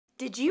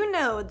Did you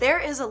know there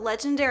is a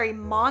legendary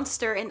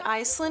monster in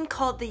Iceland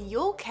called the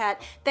Yule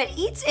Cat that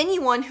eats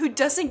anyone who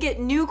doesn't get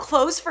new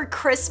clothes for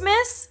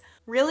Christmas?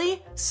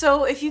 Really?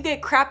 So if you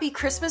get crappy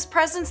Christmas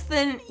presents,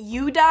 then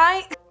you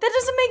die? That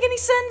doesn't make any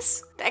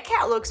sense. That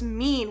cat looks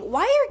mean.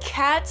 Why are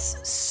cats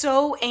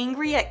so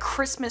angry at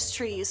Christmas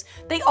trees?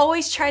 They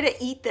always try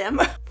to eat them.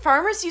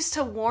 Farmers used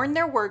to warn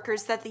their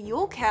workers that the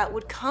Yule Cat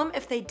would come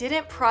if they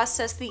didn't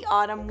process the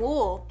autumn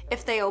wool.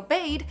 If they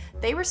obeyed,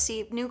 they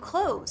received new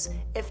clothes.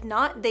 If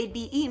not, they'd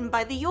be eaten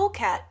by the Yule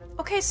Cat.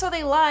 Okay, so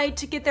they lied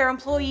to get their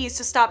employees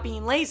to stop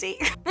being lazy.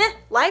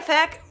 Life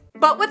hack.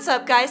 But what's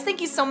up guys, thank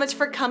you so much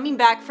for coming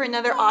back for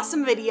another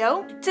awesome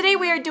video. Today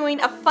we are doing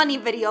a funny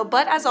video,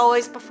 but as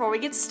always, before we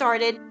get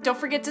started, don't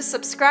forget to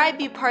subscribe,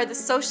 be part of the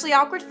Socially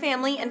Awkward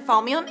family, and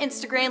follow me on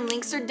Instagram,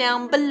 links are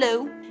down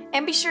below.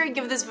 And be sure to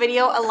give this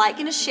video a like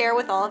and a share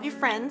with all of your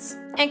friends.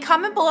 And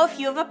comment below if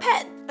you have a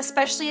pet,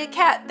 especially a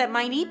cat that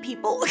might eat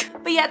people.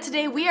 But yeah,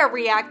 today we are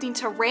reacting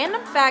to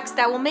random facts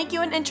that will make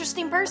you an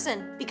interesting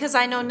person. Because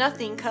I know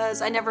nothing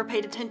because I never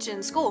paid attention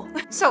in school.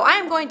 So I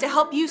am going to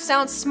help you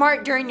sound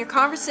smart during your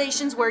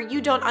conversations where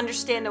you don't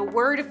understand a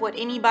word of what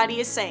anybody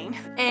is saying.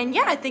 And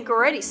yeah, I think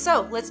we're ready,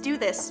 so let's do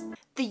this.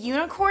 The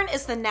unicorn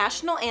is the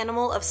national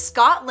animal of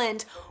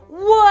Scotland.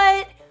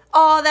 What?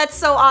 Oh, that's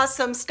so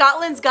awesome.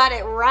 Scotland's got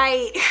it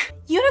right.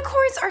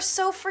 Unicorns are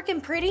so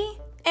freaking pretty,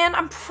 and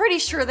I'm pretty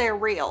sure they're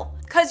real.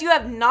 Cause you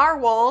have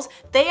narwhals,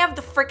 they have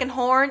the freaking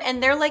horn,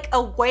 and they're like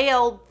a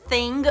whale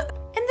thing.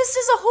 And this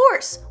is a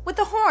horse with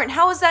a horn.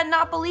 How is that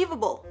not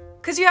believable?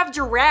 Cause you have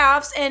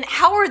giraffes, and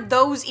how are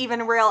those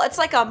even real? It's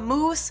like a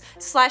moose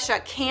slash a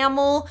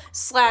camel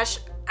slash,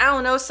 I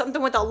don't know,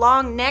 something with a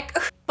long neck.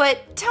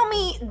 But tell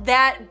me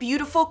that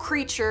beautiful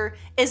creature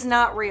is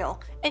not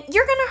real. And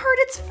you're gonna hurt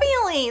its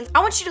feelings. I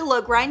want you to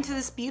look right into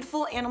this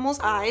beautiful animal's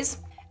eyes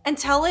and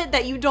tell it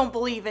that you don't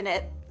believe in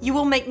it. You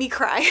will make me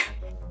cry.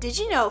 Did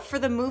you know for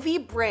the movie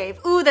Brave,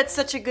 ooh, that's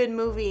such a good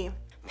movie,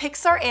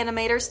 Pixar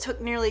animators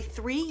took nearly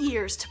 3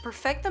 years to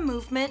perfect the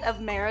movement of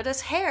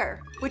Merida's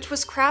hair, which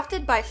was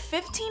crafted by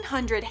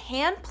 1,500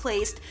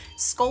 hand-placed,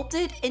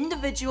 sculpted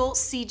individual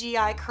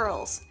CGI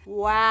curls.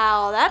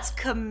 Wow, that's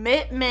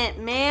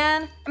commitment,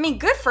 man. I mean,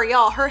 good for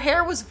y'all. Her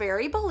hair was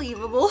very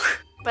believable.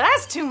 But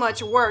that's too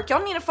much work.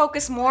 Y'all need to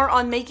focus more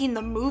on making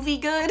the movie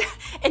good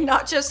and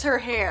not just her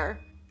hair.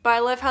 But I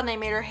love how they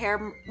made her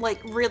hair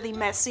like really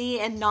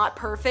messy and not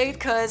perfect,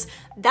 because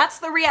that's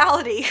the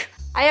reality.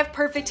 I have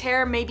perfect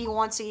hair maybe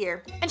once a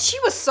year. And she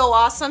was so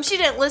awesome. She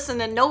didn't listen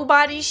to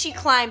nobody. She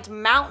climbed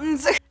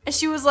mountains. And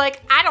she was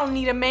like, I don't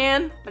need a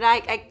man. But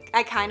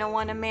I kind of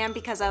want a man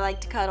because I like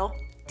to cuddle.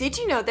 Did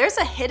you know there's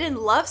a hidden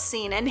love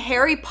scene in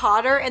Harry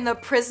Potter and the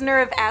Prisoner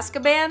of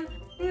Azkaban?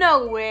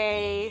 No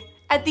way.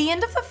 At the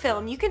end of the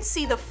film, you can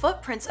see the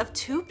footprints of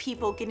two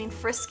people getting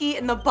frisky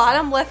in the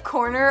bottom left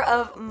corner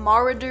of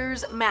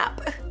Marauders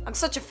map. I'm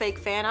such a fake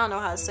fan, I don't know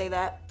how to say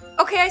that.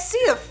 Okay, I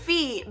see the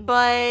feet,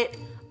 but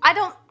I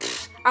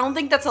don't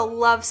think that's a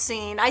love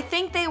scene. I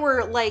think they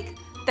were like,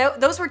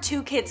 those were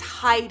two kids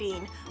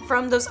hiding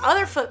from those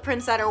other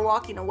footprints that are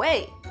walking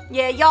away.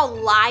 Yeah, y'all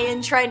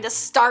lying, trying to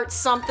start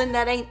something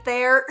that ain't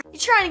there. You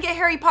trying to get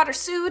Harry Potter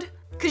sued?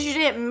 Because you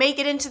didn't make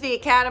it into the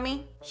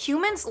academy?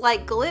 Humans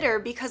like glitter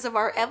because of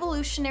our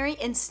evolutionary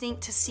instinct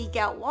to seek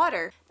out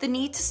water. The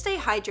need to stay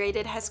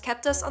hydrated has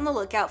kept us on the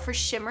lookout for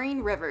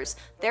shimmering rivers,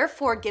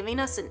 therefore giving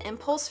us an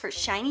impulse for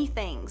shiny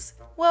things.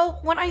 Well,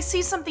 when I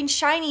see something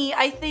shiny,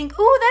 I think,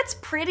 ooh, that's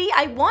pretty,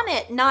 I want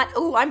it, not,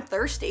 ooh, I'm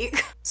thirsty.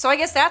 So I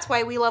guess that's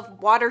why we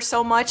love water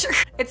so much.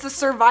 It's a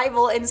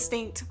survival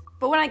instinct.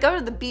 But when I go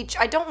to the beach,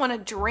 I don't want to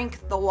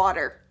drink the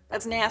water.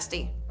 That's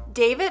nasty.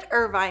 David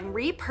Irvine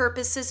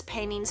repurposes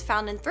paintings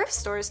found in thrift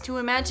stores to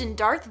imagine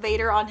Darth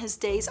Vader on his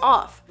days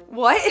off.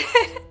 What?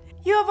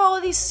 You have all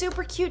of these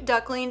super cute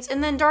ducklings,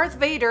 and then Darth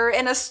Vader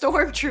and a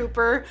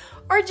stormtrooper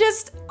are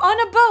just on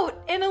a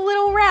boat in a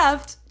little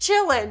raft,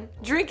 chilling,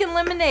 drinking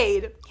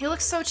lemonade. He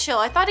looks so chill.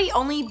 I thought he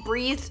only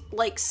breathed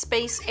like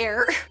space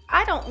air.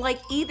 I don't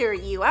like either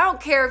of you. I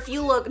don't care if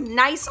you look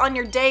nice on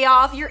your day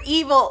off, you're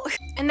evil.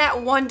 And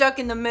that one duck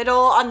in the middle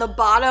on the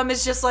bottom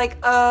is just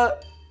like,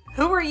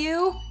 who are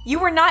you? You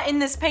were not in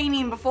this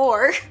painting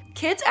before.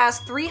 Kids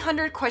ask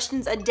 300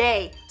 questions a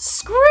day.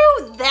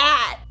 Screw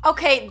that!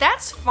 Okay,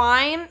 that's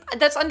fine.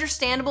 That's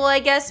understandable, I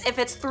guess, if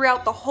it's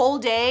throughout the whole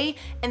day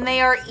and they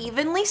are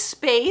evenly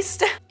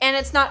spaced and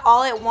it's not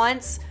all at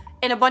once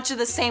and a bunch of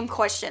the same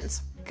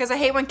questions. Because I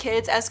hate when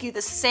kids ask you the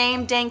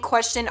same dang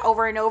question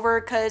over and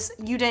over because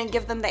you didn't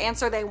give them the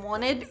answer they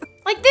wanted.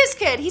 Like this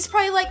kid, he's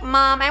probably like,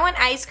 Mom, I want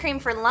ice cream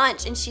for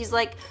lunch. And she's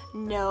like,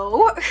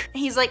 no.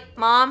 He's like,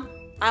 Mom,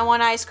 I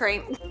want ice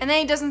cream. And then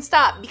he doesn't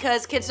stop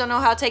because kids don't know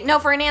how to take no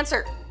for an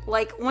answer.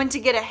 Like when to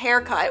get a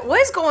haircut. What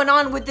is going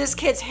on with this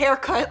kid's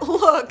haircut?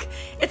 Look,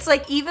 it's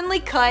like evenly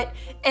cut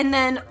and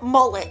then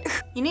mullet.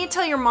 You need to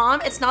tell your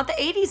mom it's not the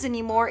 80s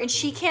anymore and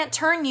she can't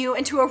turn you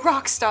into a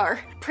rock star.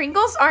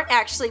 Pringles aren't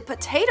actually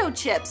potato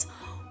chips.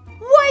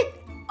 What?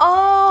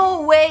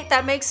 Oh, wait,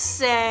 that makes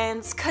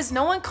sense. Cause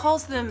no one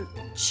calls them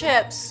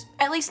chips,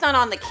 at least not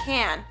on the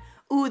can.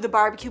 Ooh, the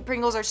barbecue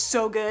Pringles are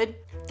so good.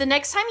 The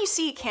next time you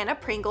see a can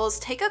of Pringles,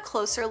 take a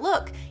closer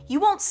look. You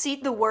won't see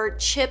the word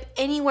chip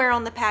anywhere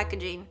on the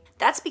packaging.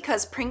 That's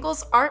because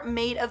Pringles aren't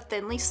made of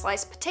thinly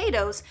sliced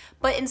potatoes,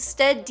 but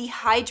instead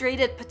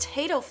dehydrated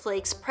potato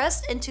flakes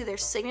pressed into their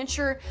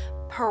signature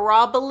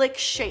parabolic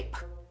shape.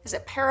 Is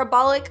it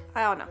parabolic?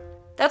 I don't know.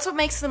 That's what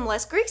makes them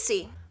less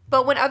greasy.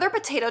 But when other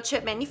potato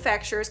chip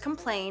manufacturers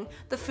complained,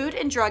 the Food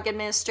and Drug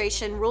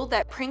Administration ruled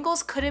that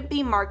Pringles couldn't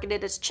be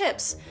marketed as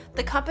chips.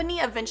 The company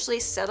eventually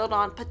settled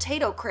on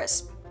potato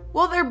crisp.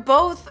 Well, they're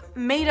both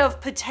made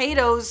of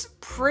potatoes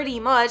pretty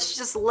much,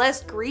 just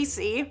less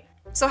greasy.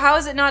 So how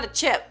is it not a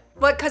chip?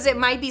 What, because it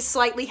might be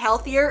slightly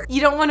healthier?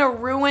 You don't want to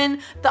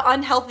ruin the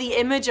unhealthy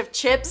image of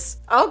chips?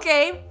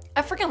 Okay.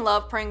 I freaking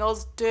love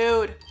Pringles,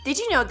 dude. Did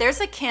you know there's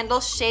a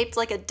candle shaped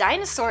like a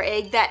dinosaur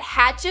egg that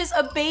hatches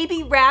a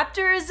baby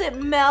raptor as it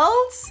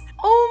melts?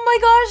 Oh my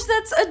gosh,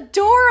 that's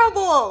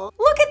adorable.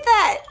 Look at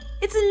that.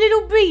 It's a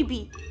little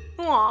baby.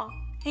 Aw. And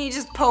he's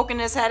just poking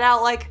his head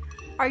out like,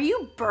 are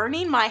you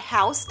burning my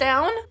house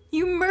down?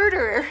 You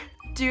murderer.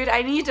 Dude,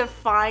 I need to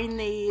find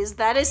these.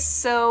 That is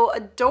so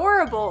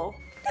adorable.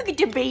 Look at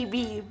the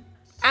baby.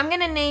 I'm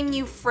gonna name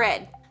you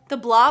Fred. The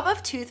blob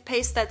of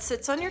toothpaste that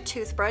sits on your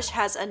toothbrush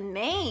has a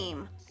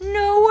name.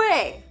 No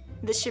way.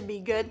 This should be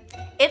good.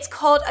 It's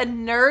called a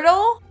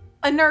nurdle.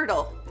 A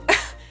nurdle.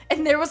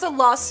 And there was a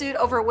lawsuit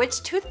over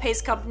which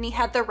toothpaste company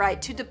had the right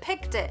to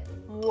depict it.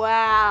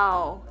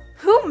 Wow.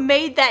 Who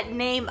made that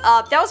name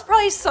up? That was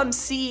probably some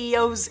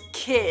CEO's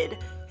kid.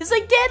 He's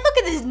like, Dad, look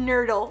at this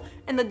nurdle.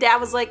 And the dad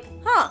was like,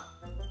 huh,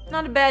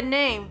 not a bad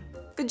name.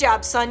 Good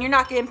job, son. You're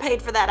not getting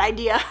paid for that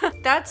idea.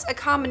 That's a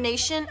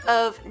combination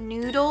of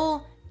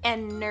noodle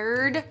and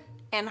nerd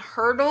and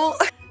hurdle.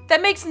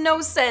 That makes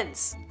no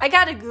sense. I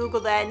gotta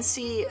Google that and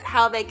see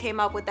how they came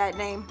up with that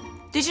name.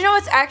 Did you know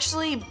it's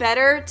actually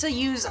better to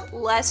use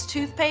less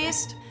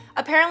toothpaste?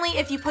 Apparently,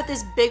 if you put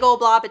this big old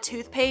blob of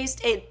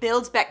toothpaste, it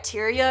builds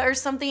bacteria or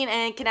something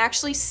and it can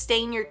actually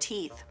stain your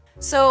teeth.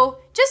 So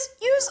just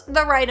use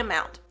the right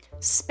amount.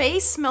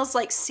 Space smells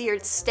like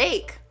seared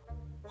steak.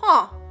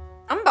 Huh,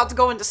 I'm about to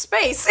go into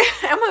space.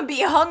 I'm gonna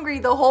be hungry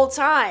the whole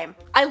time.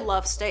 I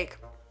love steak.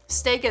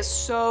 Steak is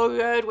so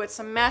good with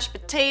some mashed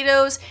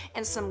potatoes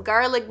and some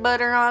garlic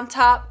butter on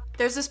top.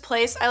 There's this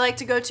place I like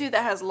to go to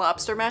that has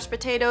lobster mashed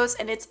potatoes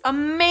and it's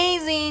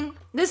amazing.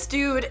 This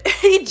dude,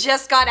 he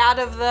just got out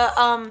of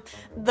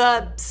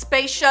the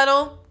space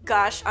shuttle.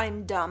 Gosh,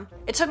 I'm dumb.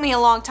 It took me a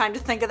long time to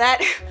think of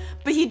that,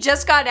 but he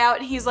just got out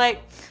and he's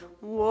like,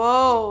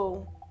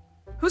 whoa.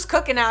 Who's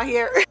cooking out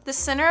here? The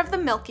center of the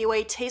Milky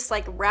Way tastes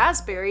like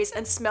raspberries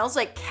and smells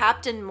like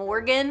Captain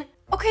Morgan.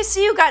 Okay, so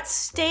you got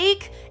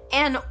steak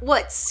and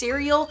what,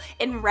 cereal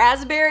and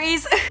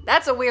raspberries?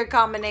 That's a weird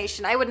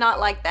combination. I would not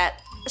like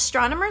that.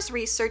 Astronomers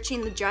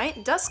researching the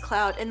giant dust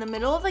cloud in the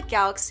middle of the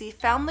galaxy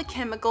found the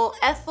chemical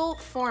ethyl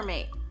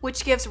formate,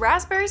 which gives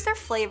raspberries their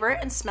flavor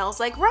and smells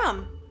like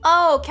rum.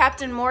 Oh,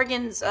 Captain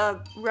Morgan's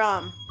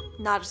rum,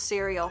 not a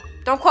cereal.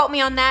 Don't quote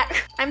me on that.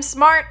 I'm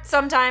smart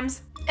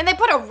sometimes. And they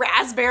put a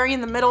raspberry in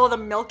the middle of the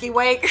Milky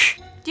Way.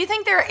 Do you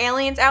think there are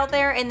aliens out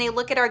there and they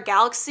look at our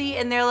galaxy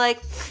and they're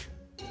like,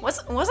 what's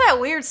that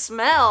weird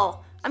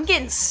smell? I'm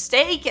getting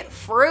steak and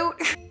fruit.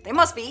 They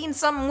must be eating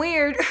something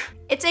weird.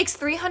 It takes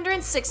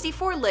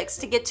 364 licks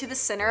to get to the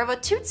center of a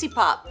Tootsie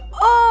Pop.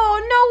 Oh,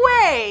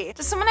 no way.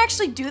 Does someone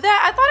actually do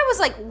that? I thought it was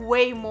like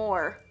way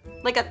more,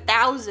 like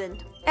 1,000.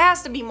 It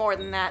has to be more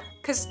than that,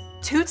 because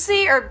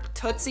Tootsie or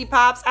Tootsie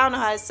Pops, I don't know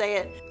how to say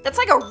it. That's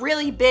like a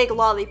really big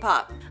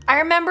lollipop. I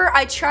remember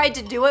I tried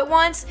to do it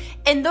once,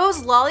 and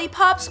those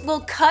lollipops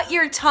will cut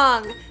your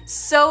tongue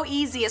so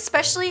easy,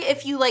 especially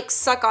if you like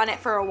suck on it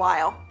for a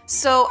while.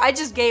 So I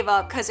just gave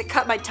up because it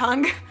cut my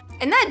tongue.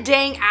 And that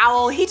dang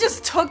owl, he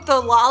just took the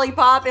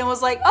lollipop and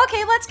was like,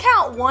 okay, let's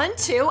count 1,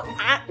 2,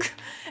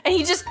 and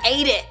he just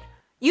ate it.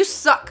 You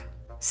suck,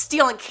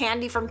 stealing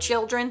candy from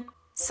children.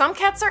 Some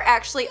cats are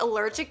actually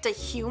allergic to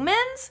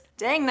humans?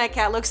 Dang, that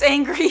cat looks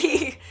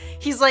angry.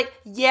 He's like,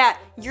 yeah,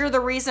 you're the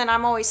reason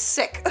I'm always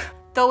sick.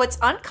 Though it's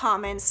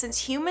uncommon, since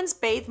humans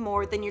bathe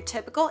more than your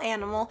typical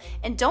animal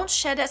and don't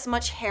shed as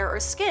much hair or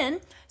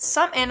skin,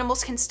 some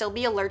animals can still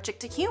be allergic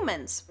to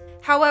humans.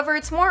 However,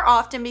 it's more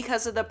often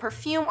because of the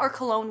perfume or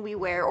cologne we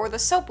wear or the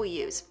soap we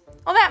use.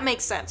 Well, that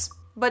makes sense.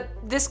 But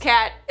this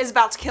cat is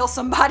about to kill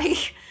somebody.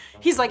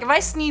 He's like, if I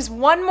sneeze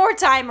one more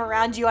time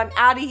around you, I'm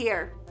out of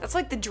here. That's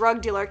like the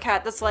drug dealer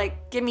cat that's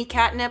like, give me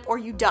catnip or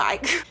you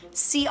die.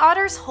 Sea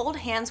otters hold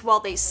hands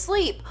while they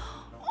sleep.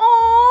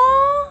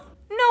 Aww,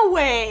 no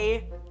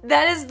way.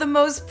 That is the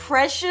most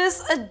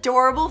precious,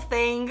 adorable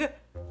thing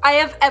I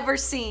have ever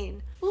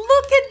seen.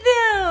 Look at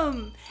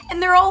them!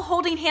 And they're all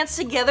holding hands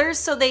together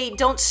so they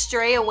don't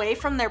stray away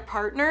from their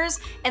partners,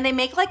 and they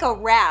make like a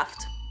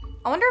raft.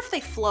 I wonder if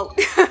they float.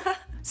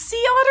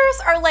 Sea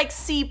otters are like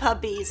sea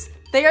puppies.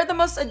 They are the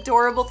most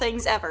adorable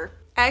things ever.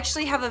 I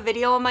actually have a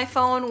video on my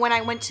phone when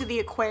I went to the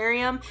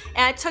aquarium,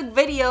 and I took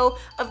video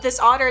of this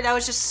otter that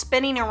was just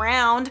spinning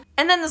around,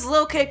 and then this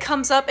little kid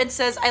comes up and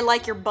says, I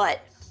like your butt.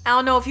 I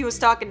don't know if he was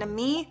talking to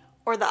me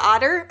or the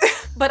otter,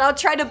 but I'll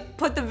try to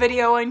put the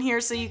video in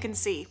here so you can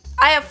see.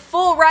 I have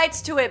full rights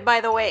to it,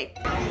 by the way.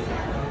 Maybe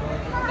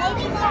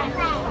they're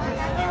friends.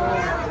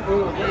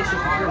 Ooh, they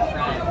should be your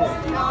friends.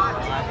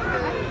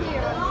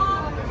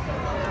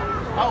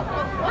 Oh.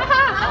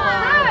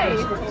 Hi.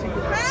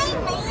 Hi,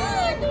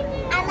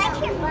 man. I like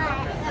your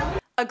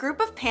butt. A group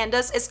of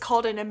pandas is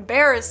called an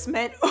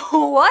embarrassment.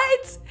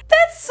 What?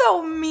 That's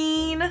so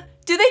mean.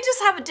 Do they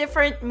just have a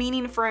different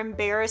meaning for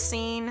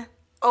embarrassing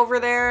over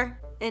there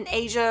in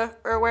Asia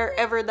or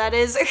wherever that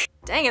is?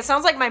 Dang, it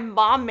sounds like my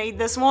mom made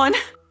this one.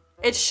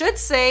 It should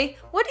say,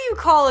 what do you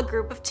call a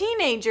group of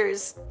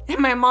teenagers? And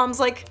my mom's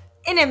like,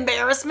 an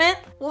embarrassment?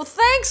 Well,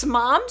 thanks,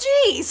 Mom.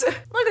 Jeez.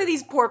 Look at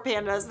these poor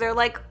pandas. They're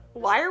like,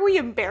 why are we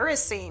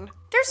embarrassing?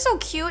 They're so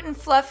cute and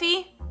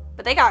fluffy,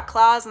 but they got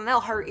claws and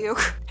they'll hurt you.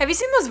 Have you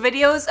seen those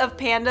videos of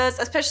pandas,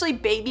 especially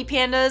baby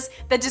pandas,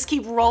 that just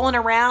keep rolling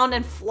around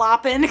and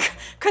flopping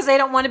because they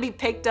don't want to be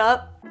picked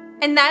up?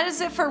 And that is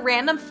it for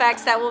random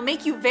facts that will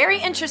make you very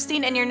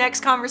interesting in your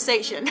next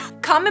conversation.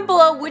 Comment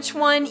below which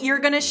one you're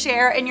gonna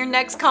share in your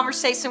next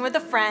conversation with a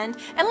friend,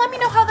 and let me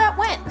know how that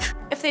went.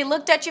 If they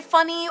looked at you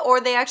funny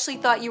or they actually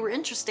thought you were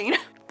interesting.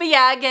 But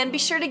yeah, again, be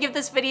sure to give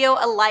this video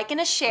a like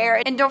and a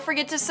share, and don't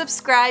forget to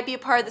subscribe, be a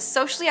part of the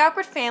Socially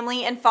Awkward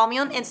family, and follow me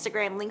on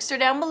Instagram. Links are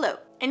down below.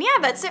 And yeah,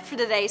 that's it for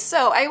today,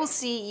 so I will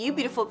see you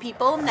beautiful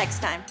people next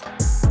time.